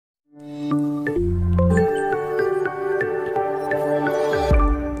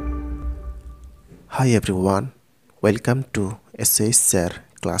Hi everyone, welcome to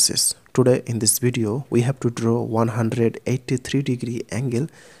shsirclasses. Today in this video we have to draw 183-degree angle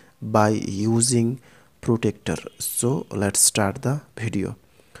by using protractor. So let's start the video.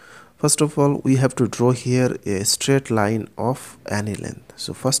 First of all, we have to draw here a straight line of any length.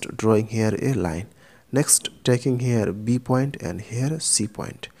 So first drawing here a line, next taking here B point and here C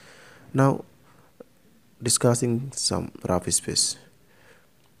point. Now discussing some rough space.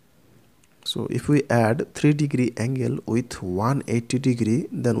 So if we add 3-degree angle with 180-degree,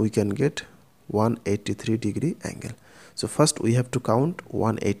 then we can get 183-degree angle. So first we have to count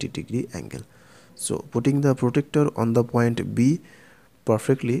 180-degree angle. So putting the protractor on the point B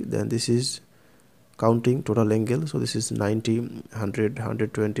perfectly, then this is counting total angle. So this is 90, 100,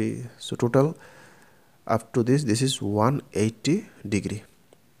 120. So total up to this is 180-degree.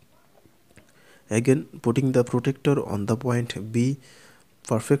 Again putting the protractor on the point B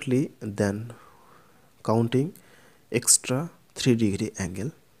perfectly, then counting extra 3-degree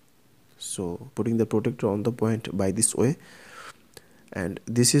angle. So putting the protractor on the point by this way, and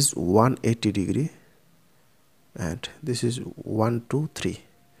this is 180-degree and this is 1 2 3.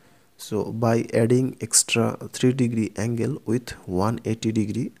 So by adding extra 3-degree angle with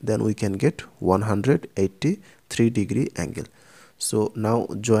 180-degree, then we can get 183-degree angle. So now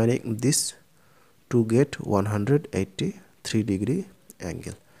joining this to get 183-degree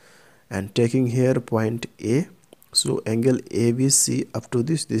angle and taking here point A. So angle ABC up to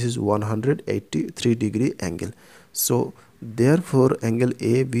this is 183-degree angle. So therefore angle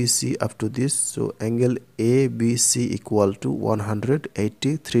ABC up to this, so angle ABC equal to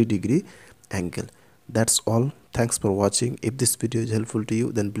 183-degree angle. That's all. Thanks for watching. If this video is helpful to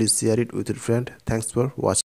you, then please share it with your friend. Thanks for watching.